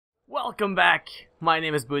Welcome back! My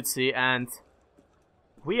name is Bootsy and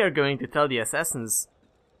we are going to tell the assassins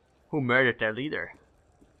who murdered their leader.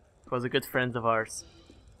 It was a good friend of ours.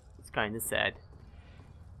 It's kinda sad.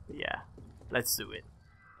 But yeah, let's do it.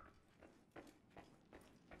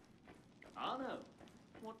 Arno,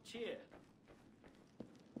 what cheer?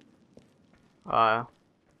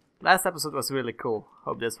 Last episode was really cool.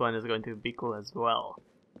 Hope this one is going to be cool as well.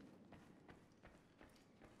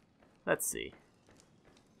 Let's see.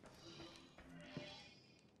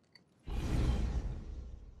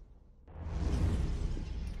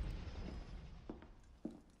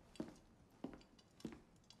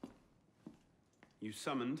 You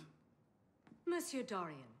summoned? Monsieur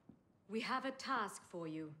Dorian, we have a task for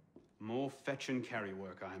you. More fetch and carry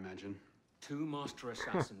work, I imagine. 2 master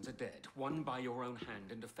assassins are dead, one by your own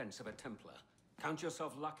hand in defense of a Templar. Count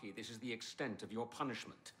yourself lucky this is the extent of your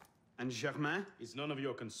punishment. And Germain? It's none of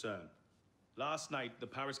your concern. Last night, the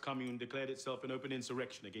Paris Commune declared itself an open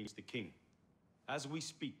insurrection against the king. As we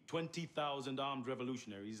speak, 20,000 armed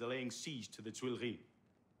revolutionaries are laying siege to the Tuileries.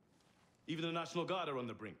 Even the National Guard are on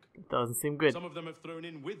the brink. Doesn't seem good. Some of them have thrown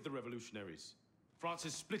in with the revolutionaries. France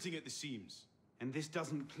is splitting at the seams. And this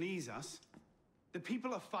doesn't please us? The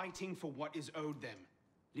people are fighting for what is owed them.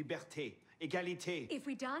 Liberté, égalité. If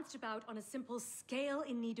we danced about on a simple scale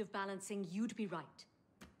in need of balancing, you'd be right.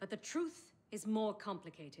 But the truth is more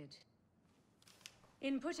complicated.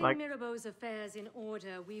 In putting Mirabeau's affairs in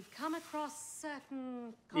order, we've come across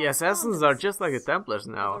certain... The assassins are just like the Templars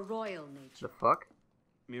now. Of a royal nature. The fuck?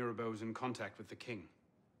 Mirabeau's in contact with the king.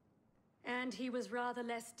 And he was rather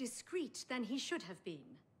less discreet than he should have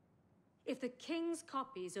been. If the king's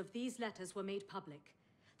copies of these letters were made public,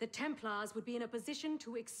 the Templars would be in a position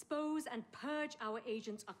to expose and purge our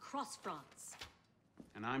agents across France.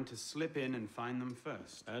 And I'm to slip in and find them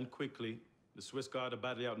first. And quickly, the Swiss Guard are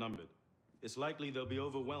badly outnumbered. It's likely they'll be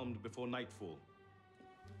overwhelmed before nightfall.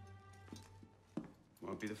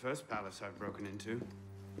 Won't be the first palace I've broken into.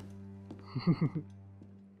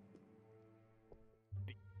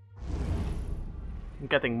 I'm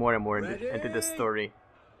getting more and more into this story.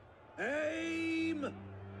 Aim!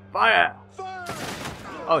 Fire! Fire!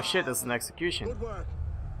 Oh shit, that's an execution. Good work.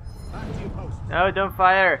 Back to your post. No, don't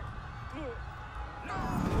fire!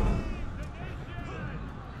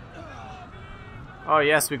 Oh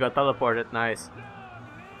yes, we got teleported, nice.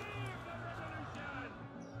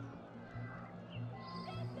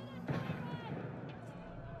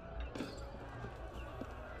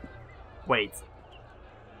 Wait.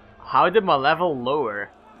 How did my level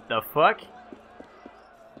lower? The fuck?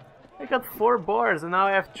 I got 4 bars and now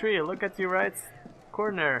I have 3. Look at your right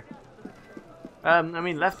corner. I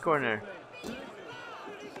mean left corner.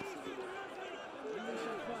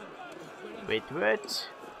 Wait, what?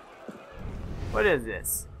 What is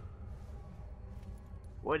this?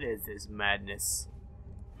 What is this madness?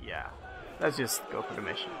 Yeah, let's just go for the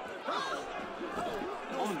mission.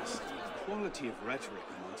 Honest, quality of rhetoric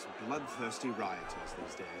amongst bloodthirsty rioters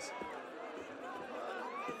these days.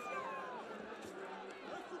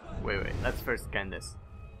 Wait, let's first scan this.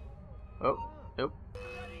 Oh, nope.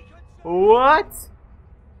 What?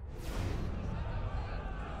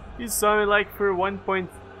 You saw me like for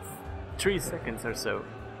 1.3 seconds or so.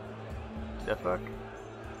 The fuck?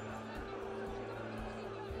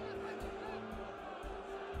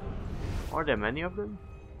 Are there many of them?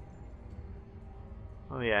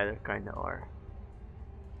 Oh yeah, there kinda are.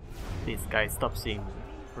 These guys, stop seeing me,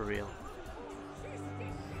 for real.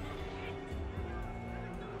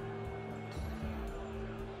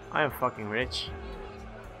 I am fucking rich.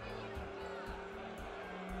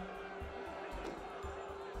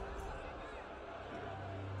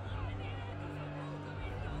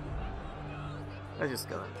 Let's just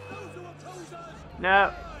go.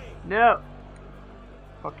 No! No!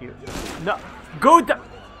 Fuck you. No! Go down!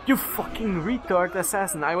 You fucking retard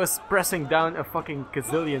assassin! I was pressing down a fucking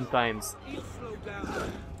gazillion times.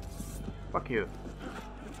 Fuck you.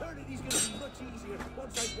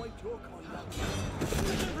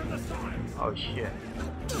 Oh shit.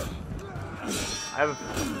 I have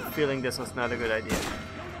a feeling this was not a good idea.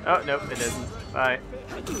 Oh, nope, it isn't. Bye.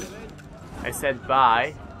 I said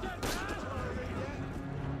bye.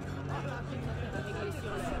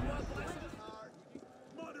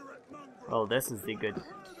 Well, this is the good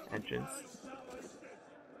entrance.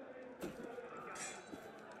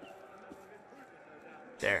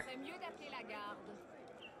 There.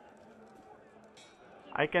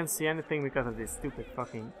 I can't see anything because of this stupid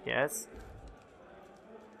fucking... Yes?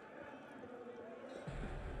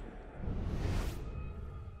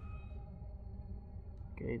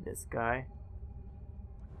 Okay, this guy.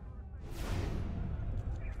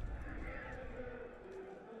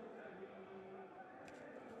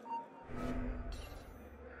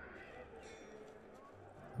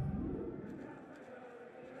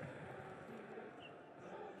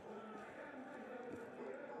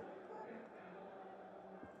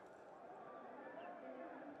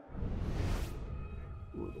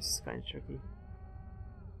 Ooh, this is kind of tricky.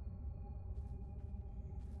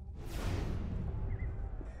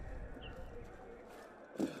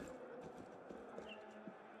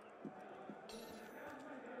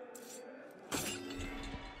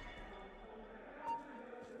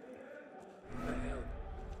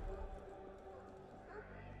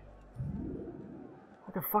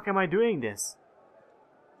 How the fuck am I doing this?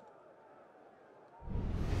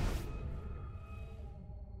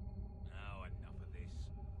 Now enough of this.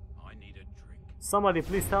 I need a drink. Somebody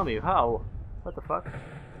please tell me how. What the fuck?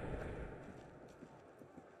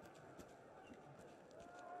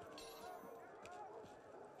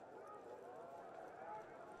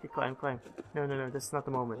 Okay, climb, climb. No, no, no, this is not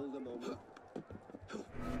the moment.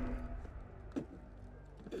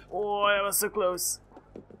 Oh, that was so close.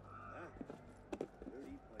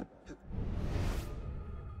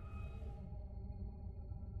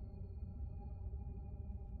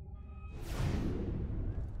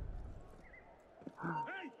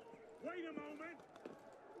 Hey! Wait a moment!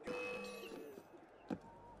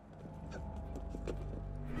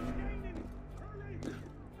 He's gaining! Hurry!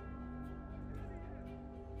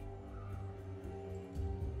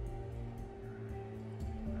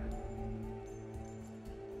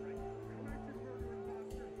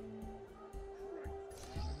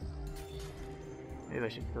 Maybe I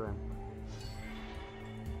should kill him.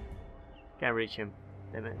 Can't reach him.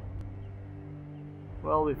 Damn it.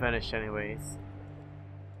 Well, we vanished anyways.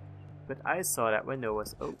 But I saw that window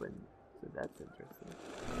was open, so that's interesting.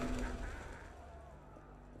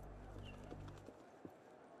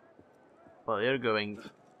 Well, you're going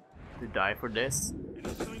to die for this.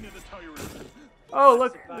 Oh,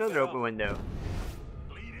 look! Another open window.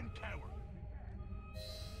 Bleeding coward.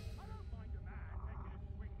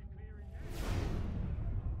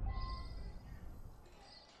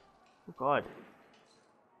 Oh god.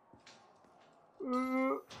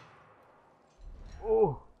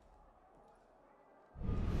 Oh.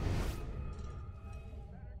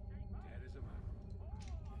 Dead as a man.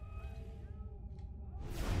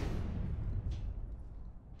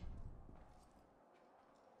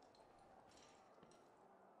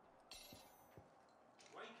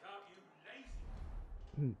 Wake up, you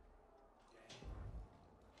lazy.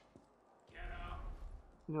 Get up.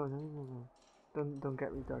 No, no, no, no. Don't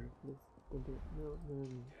get retarded, please. Don't do it. No, no, no.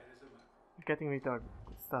 Dead as a man. You're getting retarded.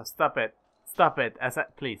 Stop it. Stop it.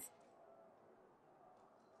 Please.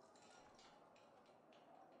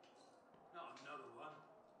 Not another one.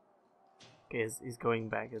 Okay, he's going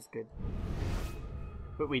back. That's good.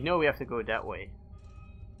 But we know we have to go that way.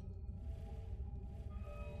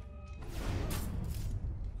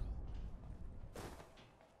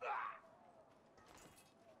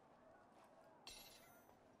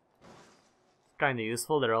 It's kinda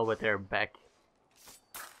useful. They're all with their back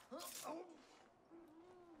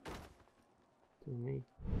to me.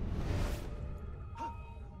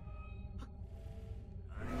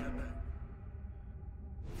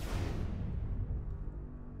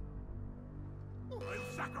 I'll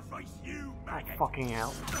sacrifice you, Oh, maggot. fucking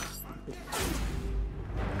hell.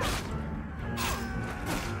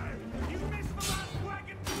 You missed the last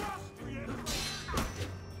wagon thrust, you.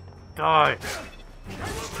 Die! I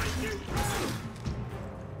will make you pay.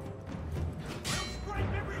 I'll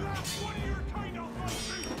scrape every last one of your kind off my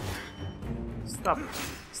boot. Stop!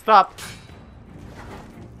 Stop!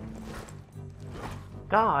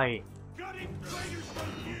 Die! Gutting traitors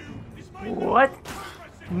like you is my What?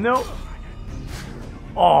 purpose. No!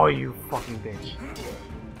 Oh, you fucking bitch.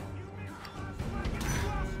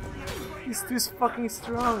 He's too fucking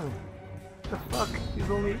strong. The fuck? He's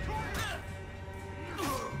only...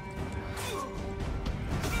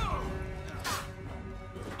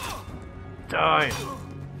 Die!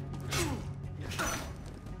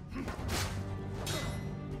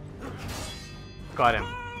 Got him.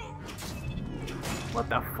 What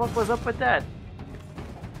the fuck was up with that?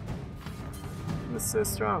 He was so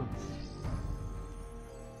strong.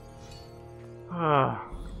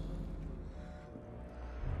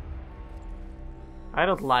 I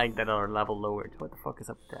don't like that our level lowered. What the fuck is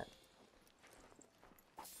up with that?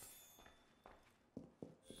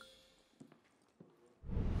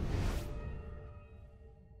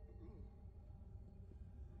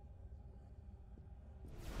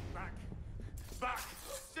 Back. Back.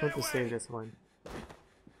 I want to save this one.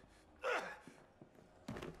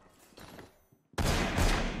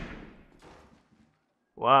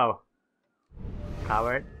 Wow.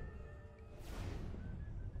 Coward.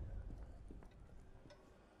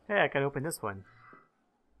 Hey, I can open this one.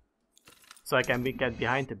 So I can get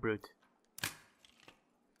behind the brute.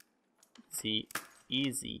 See,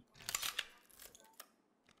 easy.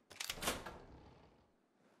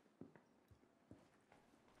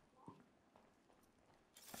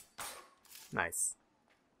 Nice.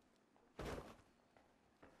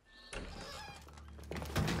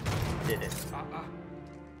 Did it.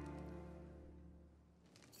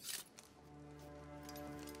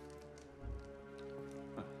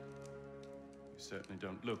 You certainly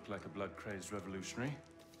don't look like a blood-crazed revolutionary.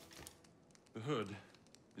 The hood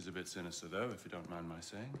is a bit sinister, though, if you don't mind my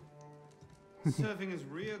saying. Serving as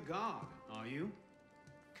rear guard, are you?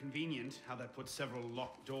 Convenient how that puts several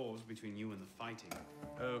locked doors between you and the fighting.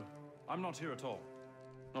 Oh, I'm not here at all.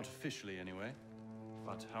 Not officially, anyway.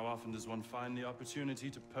 But how often does one find the opportunity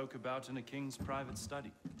to poke about in a king's private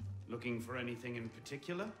study? Looking for anything in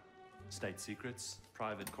particular? State secrets,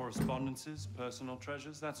 private correspondences, personal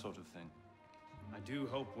treasures, that sort of thing. I do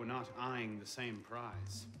hope we're not eyeing the same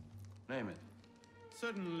prize. Name it.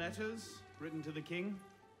 Certain letters written to the king,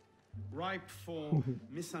 ripe for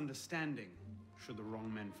misunderstanding should the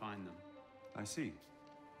wrong men find them. I see.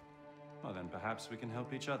 Well, then perhaps we can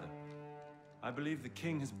help each other. I believe the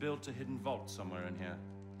king has built a hidden vault somewhere in here.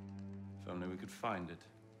 If only we could find it.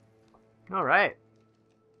 Alright.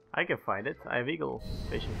 I can find it. I have eagle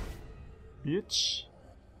vision. Bitch.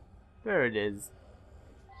 There it is.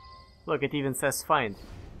 Look, it even says find.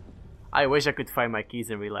 I wish I could find my keys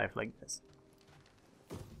in real life like this.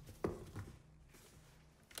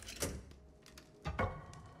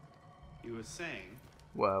 You were saying?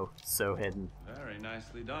 Whoa, so hidden. Very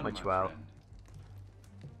nicely done, Much my wow. friend.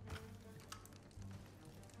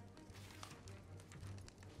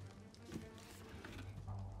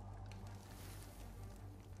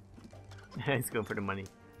 He's going for the money.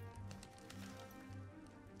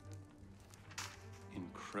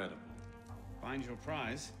 Incredible. Find your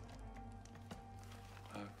prize?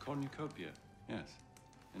 Cornucopia, yes.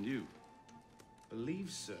 And you? Believe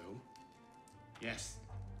so. Yes,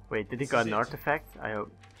 Wait, did he This got is an it. artifact? I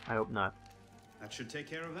hope not. that should take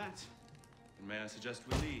care of that. And may I suggest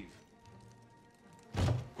we leave?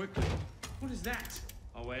 Quickly. What is that?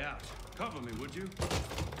 Our way out. Cover me, would you?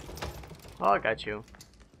 Oh, I got you.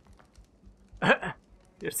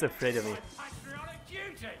 You're so afraid of me. Patriotic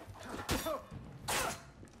duty!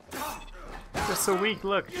 You're so weak,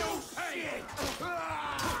 look.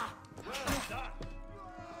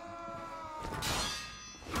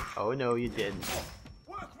 Oh no, you didn't.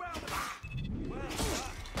 Work round the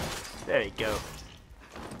There you go.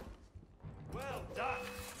 well done!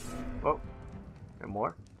 Oh, and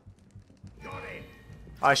more? Got it!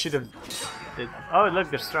 Oh, I should have. Oh, look,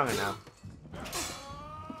 they're stronger now.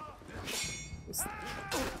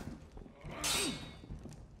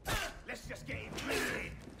 Let's just get him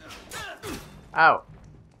bleeding! Ow.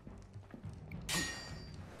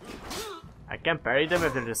 I can't parry them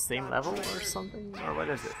if they're the same level or something? Or what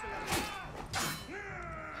is it?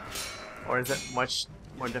 Or is it much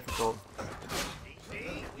more difficult?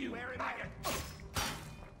 You wear him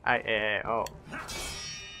Oh.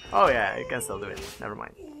 Oh yeah, you can still do it. Never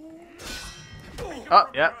mind. Oh,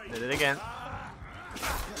 yeah, did it again.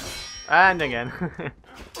 And again.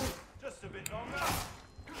 just a bit longer!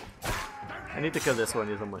 I need to kill this one,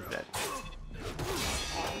 he's almost dead.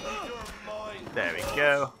 There we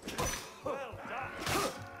go.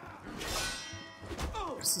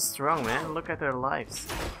 They're so strong, man. Look at their lives.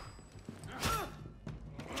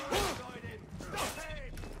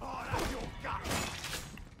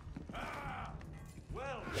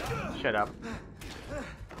 Shut up.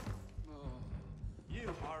 You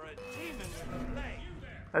are a demon with a blade!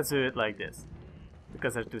 Let's do it like this.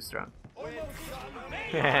 Because they're too strong. You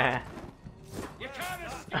can't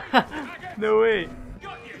escape! No way.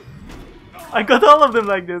 Got you! I got all of them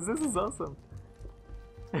like this. This is awesome.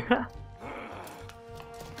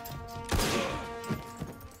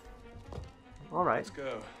 Alright. Let's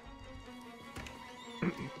go.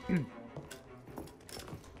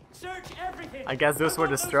 Search everything! I guess those were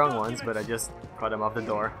the strong ones, but I just cut them off the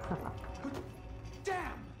door.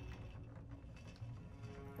 Damn!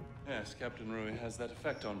 Yes, Captain Rui has that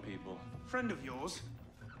effect on people. Friend of yours?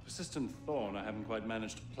 Persistent thorn I haven't quite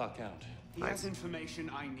managed to pluck out. He has information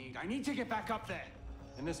I need. I need to get back up there.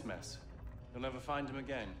 In this mess, you'll never find him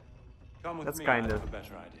again. Come with That's me, kind I have of- a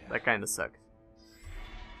better idea. That kinda sucks.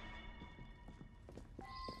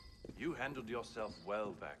 You handled yourself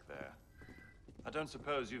well back there. I don't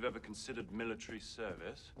suppose you've ever considered military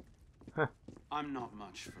service? I'm not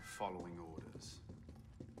much for following orders.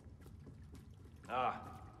 Ah,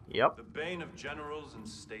 Yep. the bane of generals and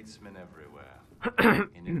statesmen everywhere. An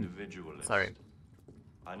individualist. Sorry.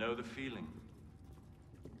 I know the feeling.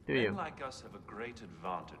 Do Men you? like us have a great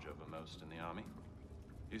advantage over most in the army.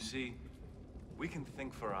 You see, we can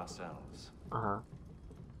think for ourselves. Uh-huh.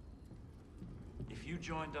 If you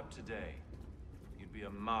joined up today, you'd be a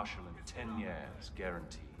marshal in 10 years,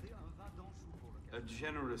 guaranteed. A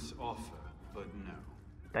generous offer, but no.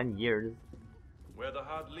 10 years. Where the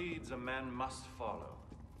heart leads, a man must follow.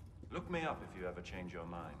 Look me up if you ever change your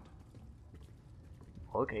mind.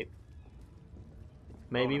 Okay.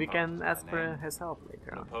 Maybe we can Bonaparte is ask my for name. his help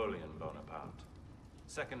later on. Napoleon Bonaparte.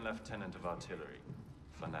 Second Lieutenant of Artillery.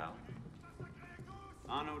 For now.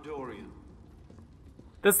 Arno Dorian.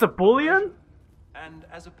 That's Napoleon? And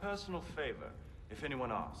as a personal favor, if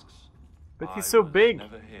anyone asks. But I he's so was big.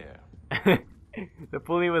 Never here.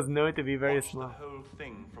 Napoleon was known to be very Watch small. the whole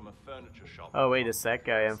thing from a furniture shop. Oh wait a sec,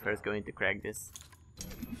 I am first going to crack this.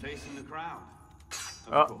 Facing the crowd.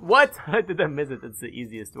 Oh, course. what? How did I miss it? It's the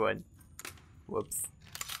easiest one. Whoops.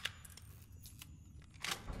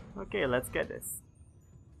 Okay, let's get this.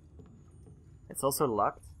 It's also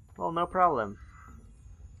locked? Well, no problem.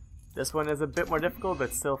 This one is a bit more difficult,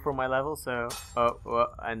 but still for my level, so... Oh,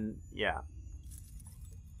 well, and yeah.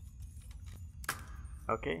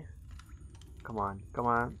 Okay. Come on, come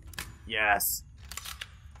on. Yes!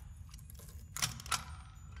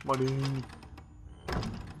 Money!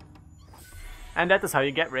 And that is how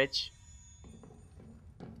you get rich.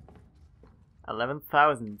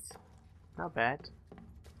 11,000. Not bad.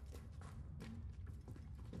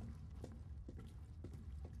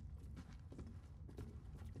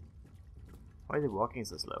 Why are they walking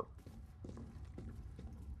so slow?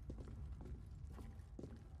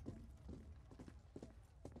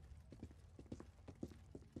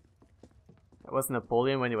 That was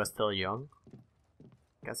Napoleon when he was still young?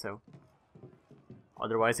 Guess so.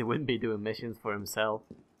 Otherwise he wouldn't be doing missions for himself.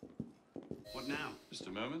 What now? Just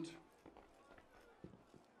a moment.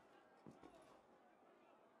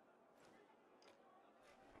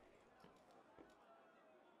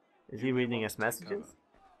 Is he reading his messages?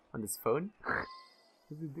 On his phone?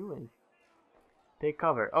 What's he doing? Take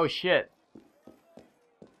cover. Oh shit!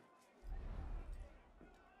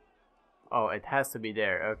 Oh, it has to be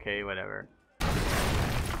there. Okay, whatever.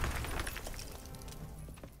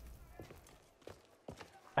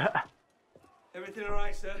 Everything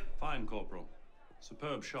alright, sir? Fine, Corporal.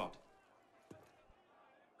 Superb shot.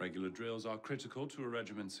 Regular drills are critical to a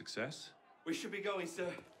regiment's success. We should be going, sir.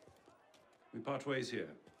 We part ways here.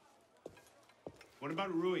 What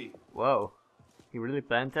about Rui? Whoa. He really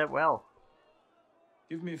planned that well.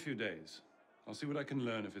 Give me a few days. I'll see what I can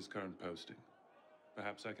learn of his current posting.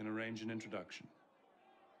 Perhaps I can arrange an introduction.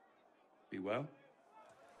 Be well.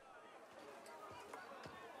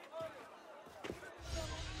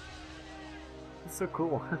 It's so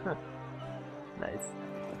cool. Nice.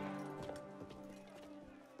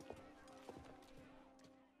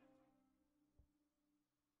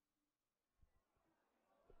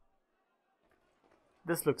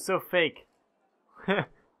 This looks so fake.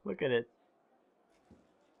 Look at it.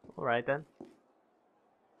 Alright then.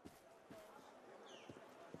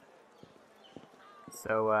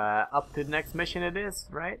 So, up to the next mission it is,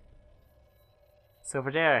 right? So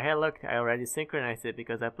over there, hey look, I already synchronized it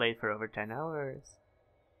because I played for over 10 hours.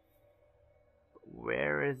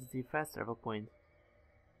 Where is the fast travel point?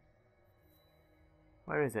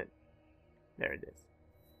 Where is it? There it is.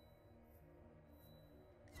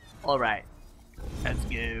 Alright, let's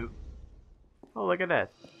go. Oh, look at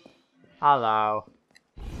that. Hello.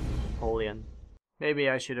 Napoleon. Maybe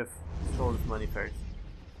I should have stole this money first.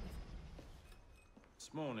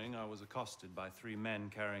 This morning, I was accosted by 3 men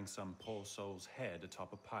carrying some poor soul's head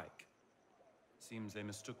atop a pike. Seems they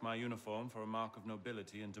mistook my uniform for a mark of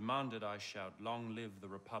nobility and demanded I shout, "Long live the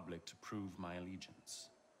Republic," to prove my allegiance.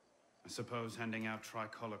 I suppose handing out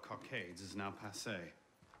tricolor cockades is now passé.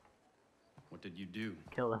 What did you do?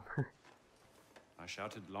 Kill him. I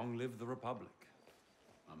shouted, "Long live the Republic."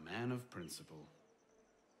 A man of principle.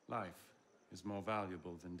 Life is more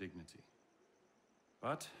valuable than dignity.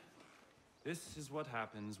 But this is what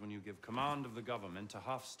happens when you give command of the government to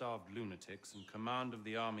half-starved lunatics and command of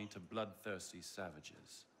the army to bloodthirsty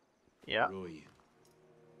savages. Yeah, Rui.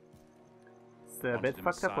 it's a Wanted bit him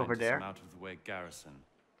fucked up assigned over to there. some out-of-the-way garrison.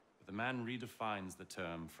 But the man redefines the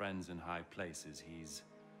term friends in high places. He's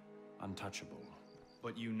untouchable.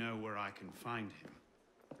 But you know where I can find him.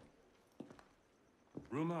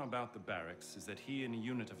 Rumor about the barracks is that he and a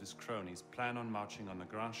unit of his cronies plan on marching on the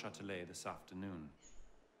Grand Châtelet this afternoon.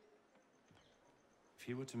 If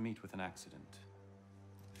he were to meet with an accident,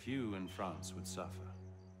 few in France would suffer.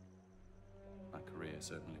 My career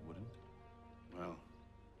certainly wouldn't. Well,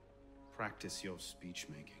 practice your speech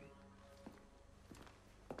making.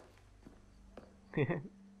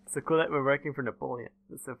 So cool that we're working for Napoleon.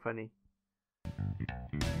 That's so funny.